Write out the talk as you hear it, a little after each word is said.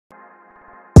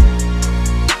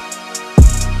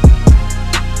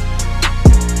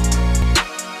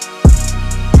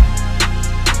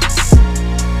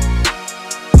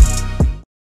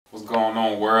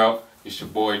world? It's your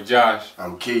boy Josh.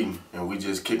 I'm Keaton, and we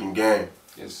just kicking game.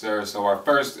 Yes, sir. So our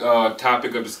first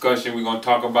topic of discussion we're going to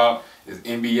talk about is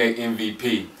NBA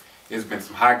MVP. There's been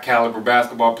some high caliber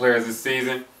basketball players this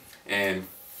season, and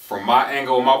from my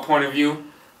angle, my point of view,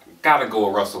 gotta go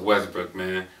with Russell Westbrook,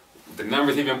 man. The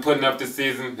numbers he's been putting up this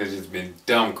season has just been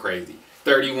dumb crazy.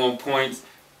 31 points,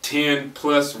 10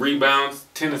 plus rebounds,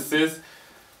 10 assists.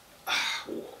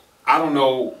 I don't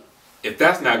know if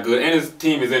that's not good, and his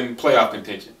team is in playoff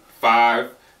contention. 5,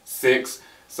 6.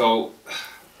 So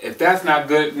if that's not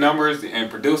good numbers and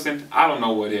producing, I don't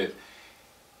know what is.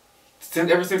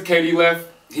 Ever since KD left,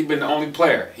 he's been the only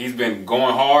player. He's been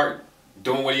going hard,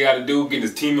 doing what he got to do, getting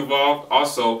his team involved,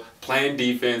 also playing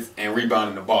defense and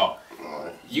rebounding the ball.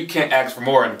 Right. You can't ask for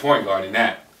more in the point guard than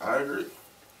that. I agree.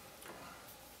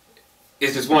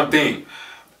 It's just one thing.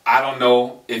 I don't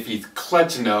know if he's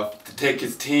clutch enough to take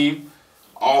his team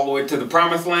all the way to the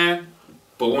promised land,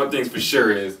 but one thing's for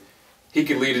sure is he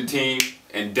can lead a team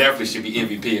and definitely should be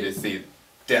MVP of this season.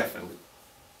 Definitely.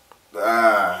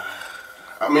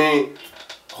 I mean,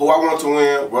 who I want to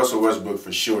win, Russell Westbrook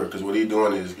for sure, because what he's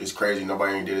doing is crazy.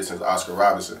 Nobody ain't did it since Oscar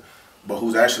Robertson. But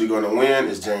who's actually going to win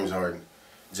is James Harden.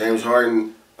 James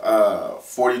Harden,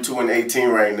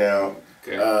 42-18 right now,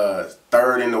 okay.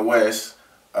 Third in the West.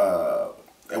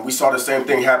 And we saw the same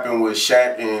thing happen with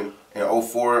Shaq in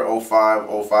 04,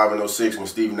 05, 05, and 06 when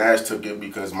Steve Nash took it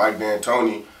because Mike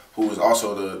D'Antoni, who is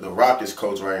also the Rockets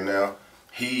coach right now,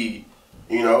 he,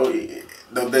 you know,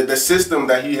 the system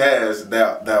that he has,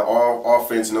 that all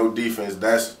offense, no defense,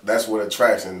 that's what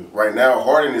attracts. And right now,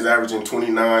 Harden is averaging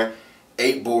 29,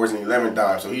 8 boards, and 11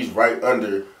 dimes. So he's right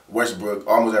under Westbrook,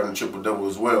 almost having a triple-double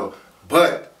as well.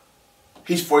 But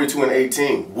he's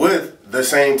 42-18 with the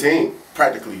same team,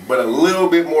 practically, but a little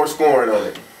bit more scoring on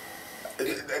it.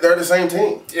 They're the same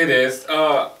team. It is.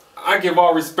 I give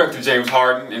all respect to James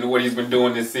Harden and what he's been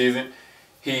doing this season.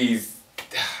 He's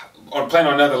playing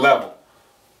on another level.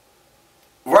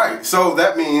 Right. So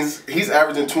that means he's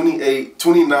averaging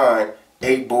 29,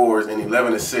 8 boards, and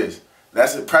 11 assists.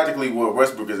 That's practically what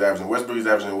Westbrook is averaging. Westbrook is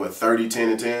averaging, what, 30, 10,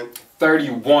 and 10?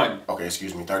 31. Okay,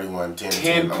 excuse me, 31, 10,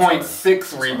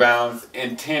 10.6 rebounds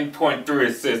and 10.3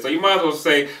 assists. So you might as well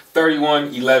say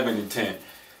 31, 11, and 10.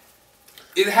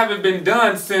 It haven't been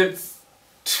done since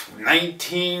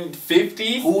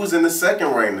 1950. Who's in the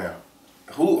second right now?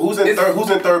 Who's in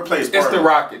third place? It's the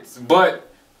Rockets, but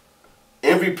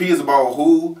MVP is about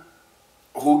who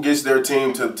gets their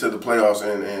team to the playoffs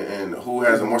and who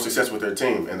has the more success with their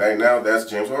team. And right now, that's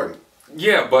James Harden.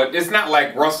 Yeah, but it's not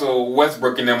like Russell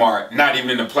Westbrook and them are not even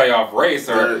in the playoff race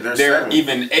or they're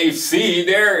even AFC.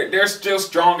 They're still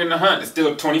strong in the hunt. There's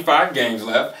still 25 games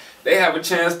left. They have a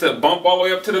chance to bump all the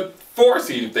way up to the 4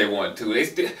 seed if they want to. I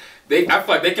feel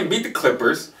like they can beat the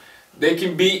Clippers. They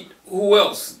can beat who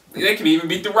else? They can even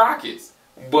beat the Rockets.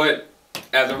 But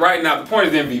as of right now, the point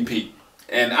is MVP.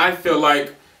 And I feel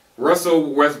like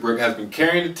Russell Westbrook has been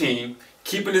carrying the team,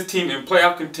 keeping his team in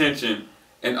playoff contention,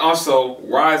 and also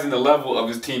rising the level of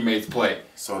his teammates' play.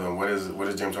 So then, what is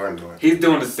James Harden doing? He's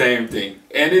doing the same thing,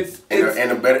 and he's doing the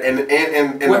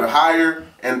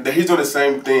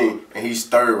same thing, and he's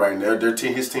third right now.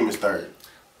 His team is third.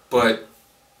 But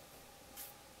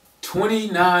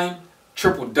 29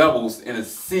 triple doubles in a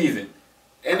season,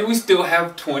 and we still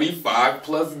have 25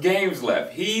 plus games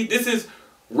left. This is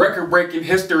record-breaking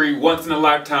history, once in a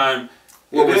lifetime.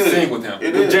 What we're seeing with him.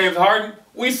 With James Harden,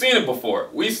 we've seen it before.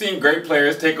 We've seen great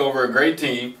players take over a great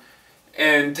team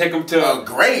and take them to a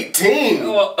great team.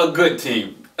 Well, a good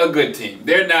team. A good team.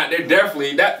 They're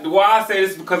definitely that. Why I say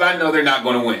this is because I know they're not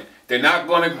going to win. They're not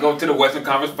going to go to the Western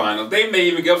Conference Finals. They may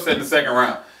even get upset in the second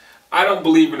round. I don't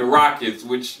believe in the Rockets,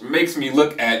 which makes me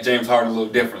look at James Harden a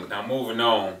little differently. Now, moving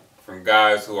on from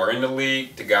guys who are in the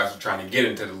league to guys who are trying to get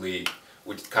into the league,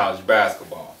 which is college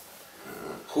basketball.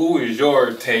 Who is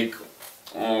your take,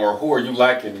 or who are you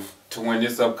liking to win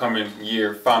this upcoming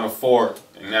year Final Four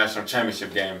and National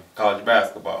Championship game, college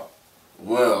basketball?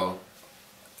 Well,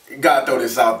 you gotta throw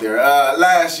this out there.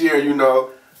 Last year, you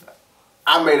know,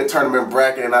 I made a tournament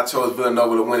bracket and I chose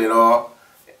Villanova to win it all.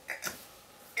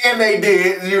 And they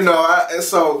did, you know,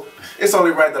 so it's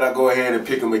only right that I go ahead and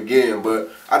pick them again.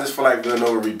 But I just feel like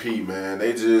Villanova repeat, man.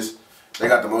 They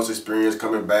got the most experience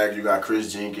coming back. You got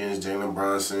Chris Jenkins, Jalen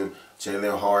Brunson,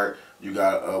 Jalen Hart. You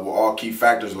got all key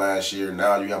factors last year.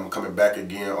 Now you have them coming back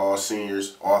again, all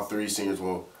seniors, all 3 seniors.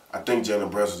 Well, I think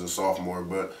Jalen Brunson's a sophomore,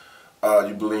 but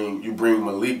you bring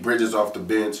Malik Bridges off the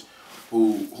bench,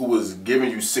 who was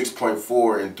giving you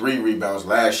 6.4 and 3 rebounds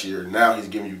last year. Now he's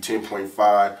giving you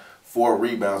 10.5, 4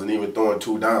 rebounds, and even throwing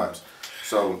 2 dimes.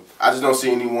 So I just don't see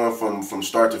anyone from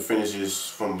start to finish,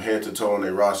 just from head to toe on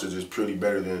their roster, just pretty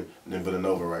better than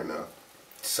Villanova right now.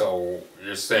 So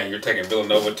you're saying you're taking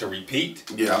Villanova to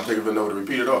repeat? Yeah, I'm taking Villanova to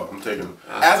repeat it all. I'm taking them.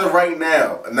 As of right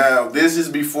now. Now, this is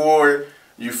before,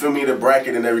 you feel me, the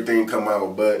bracket and everything come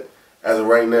out. But as of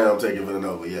right now, I'm taking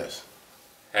Villanova, yes.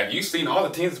 Have you seen all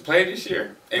the teams that played this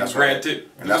year? And That's granted, right.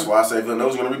 And that's why I say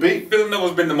Villanova's going to repeat.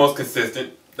 Villanova's been the most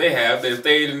consistent. They have. They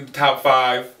stayed in the top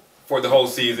 5 for the whole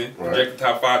season. Right. Projected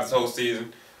top 5 this whole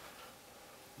season.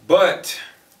 But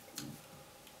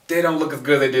they don't look as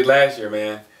good as they did last year,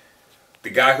 man. The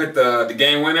guy who hit the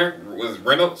game winner was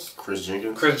Reynolds. Chris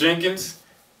Jenkins. Chris Jenkins.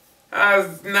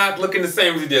 Is not looking the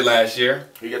same as he did last year.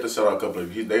 He got to sell out a couple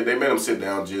of. They made him sit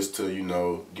down just to, you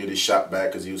know, get his shot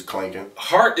back because he was clanking.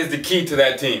 Heart is the key to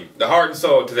that team. The heart and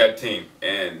soul to that team.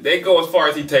 And they go as far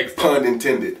as he takes them. Pun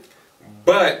intended.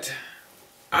 But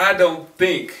I don't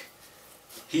think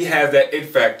he has that it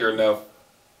factor enough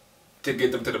to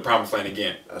get them to the promised land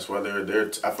again. That's why they're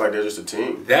I feel like they're just a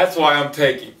team. That's why I'm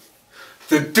taking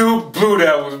the Duke Blue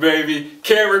Devils, baby.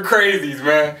 Cameron Crazies,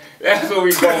 man. That's what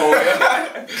we going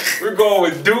with. We're going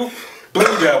with Duke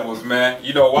Blue Devils, man.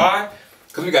 You know why?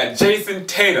 Because we got Jason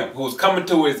Tatum, who's coming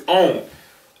to his own,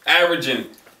 averaging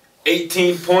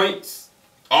 18 points,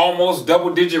 almost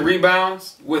double-digit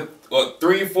rebounds with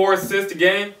 3-4 assists a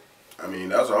game. I mean,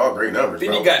 those are all great numbers,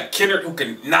 Then bro. you got Kennard, who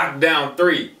can knock down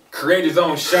 3, create his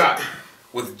own shot.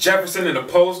 With Jefferson in the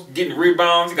post, getting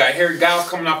rebounds. You got Harry Giles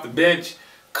coming off the bench.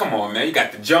 Come on, man. You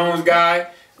got the Jones guy.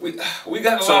 We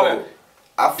got a lot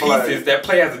of pieces that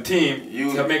play as a team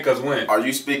to make us win. Are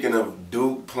you speaking of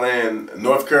Duke playing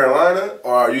North Carolina,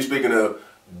 or are you speaking of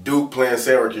Duke playing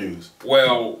Syracuse?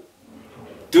 Well,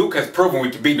 Duke has proven we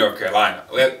can beat North Carolina.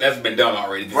 That's been done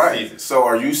already this season. So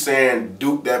are you saying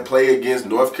Duke that play against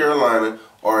North Carolina,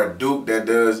 or a Duke that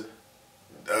does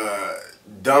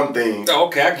dumb things? Oh,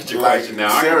 okay, I get your question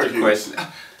now. I get your question.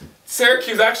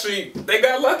 Syracuse actually, they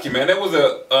got lucky, man. That was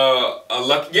a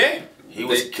lucky game. He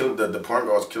was killing the point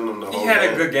guard was killing him the whole game. He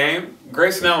had a good game.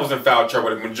 Grayson Allen was in foul trouble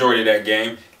the majority of that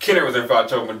game. Kennard was in foul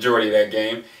trouble the majority of that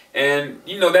game. And,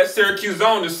 you know, that Syracuse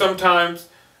zone is sometimes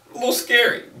a little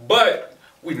scary. But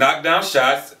we knocked down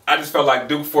shots. I just felt like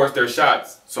Duke forced their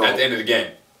shots at the end of the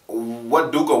game.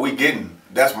 What Duke are we getting?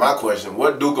 That's my question.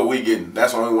 What Duke are we getting?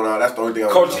 That's the only thing.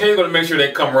 Coach K's going to make sure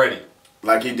they come ready.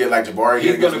 Like he did, like Jabari.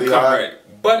 He's going to come ready.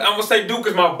 But I'm going to say Duke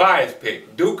is my bias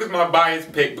pick. Duke is my bias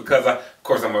pick because, of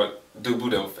course, I'm a Duke Blue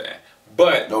Devil fan.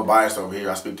 But no bias over here.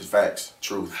 I speak the facts.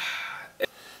 Truth.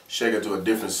 Shake it to a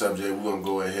different subject. We're going to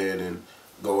go ahead and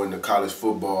go into college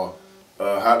football.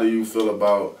 How do you feel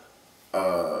about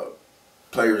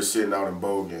players sitting out in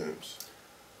bowl games?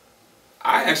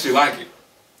 I actually like it.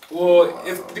 Well,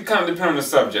 it kind of depends on the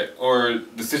subject or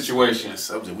the situation. The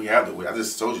subject, we have I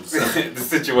just told you the subject. The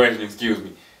situation, excuse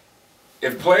me.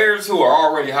 If players who are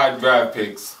already high draft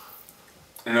picks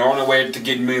and are on their way to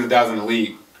getting millions of dollars in the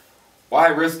league, why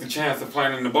risk the chance of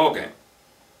playing in the bowl game?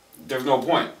 There's no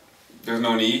point. There's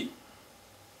no need.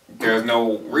 There's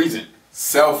no reason.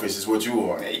 Selfish is what you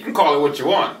are. You can call it what you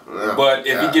want. Yeah. But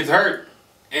if he gets hurt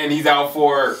and he's out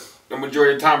for the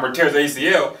majority of the time or tears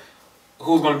ACL,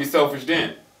 who's going to be selfish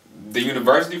then? The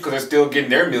university, because they're still getting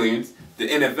their millions. The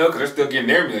NFL, because they're still getting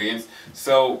their millions.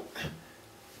 So,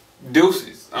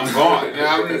 deuces. I'm gone.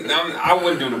 I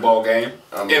wouldn't do the bowl game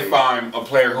if I'm a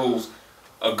player who's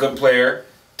a good player,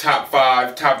 top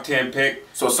 5, top 10 pick.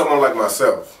 So someone like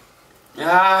myself.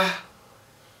 I'm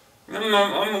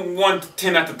 1 to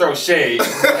 10 not to throw shade.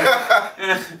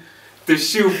 The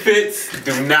shoe fits,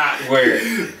 do not wear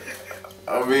it.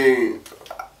 I mean,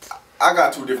 I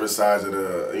got two different sides of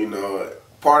the, you know,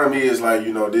 part of me is like,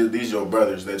 you know, these your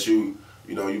brothers that you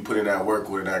put in that work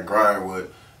with and that grind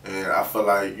with. And I feel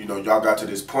like, you know, y'all got to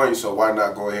this point, so why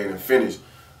not go ahead and finish?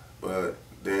 But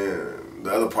then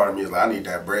the other part of me is like, I need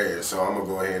that bread, so I'm going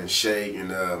to go ahead and shake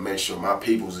and make sure my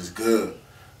people's is good.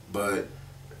 But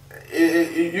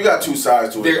you got two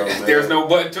sides to it, though, man. There's no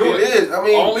but to it. It is. I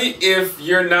mean, only if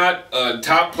you're not a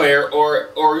top player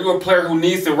or you're a player who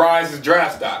needs to rise his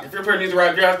draft stock. If you're a player who needs to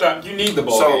rise draft stock, you need the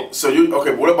bowl game. So you okay?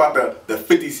 But what about the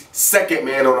 52nd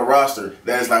man on the roster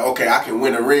that's like, okay, I can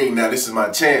win a ring now. This is my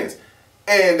chance.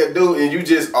 And the dude, and you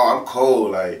just, I'm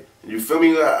cold. Like, you feel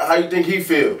me? How you think he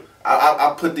feel?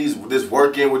 I put this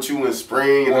work in with you in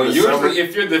spring. And well, in the usually summer.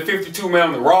 if you're the 52 man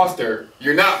on the roster,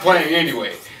 you're not playing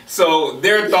anyway. So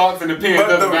their thoughts and opinions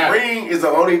doesn't matter. But the ring is the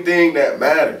only thing that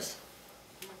matters.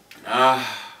 And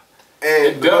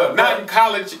it does. Not in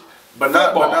college. But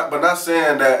not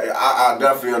saying that. I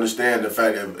definitely understand the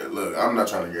fact that, look, I'm not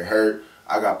trying to get hurt.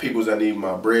 I got people that need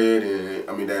my bread, and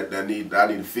I mean I need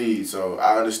to feed. So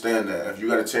I understand that. If you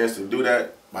got a chance to do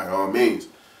that, by all means.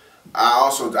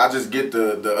 I just get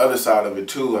the other side of it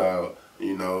too. How,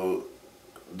 you know,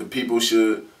 the people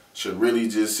should really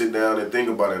just sit down and think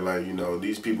about it. Like, you know,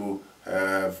 these people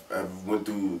have went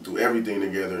through everything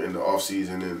together in the off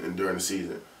season and during the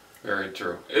season. Very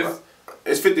true.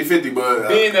 It's 50-50, but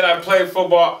being that I play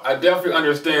football, I definitely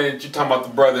understand that you're talking about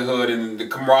the brotherhood and the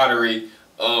camaraderie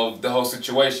of the whole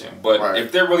situation. But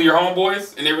if they're really your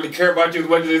homeboys and they really care about you as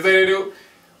much as they say they do,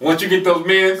 once you get those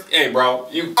mans, hey, bro,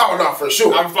 oh no, for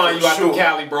sure. I'm flying you out to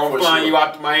Cali, bro. I'm flying you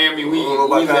out to Miami. We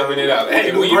living it up.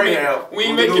 Hey, when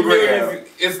you make your millions,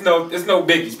 it's no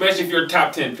biggie. Especially if you're a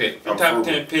top 10 pick. If you're a top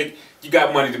 10 pick, you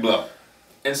got money to blow,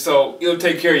 and so you'll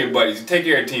take care of your buddies, you take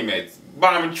care of your teammates,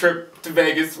 buy them a trip to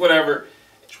Vegas, whatever.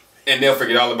 And they'll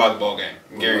forget all about the ball game.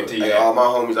 Guarantee you. Hey, all my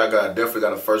homies, I definitely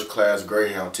got a first class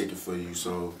Greyhound ticket for you.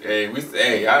 So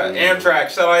Amtrak,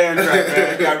 shout out Amtrak,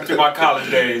 man. Got to my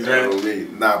college days,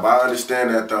 man. Nah, but I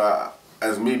understand that though.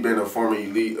 As me being a former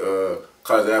elite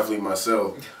college athlete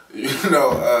myself, you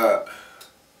know,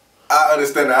 I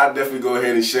understand that. I definitely go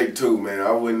ahead and shake too, man. I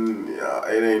wouldn't.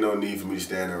 It ain't no need for me to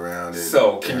stand around.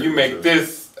 So, can you make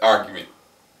this argument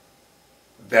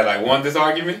that I won this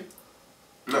argument?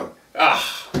 No.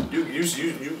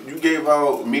 You gave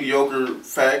out mediocre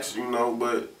facts, you know,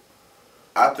 but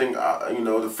I think you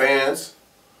know, the fans,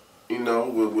 you know,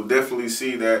 will definitely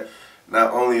see that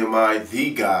not only am I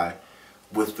the guy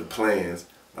with the plans,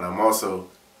 but I'm also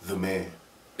the man.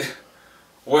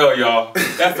 Well, y'all,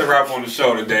 that's a wrap on the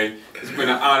show today. It's been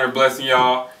an honor blessing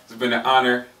y'all. It's been an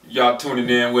honor y'all tuning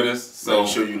in with us. So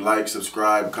make sure you like,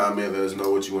 subscribe, comment, let us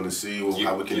know what you want to see,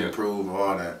 how we can improve,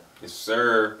 all that. Yes,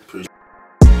 sir. Appreciate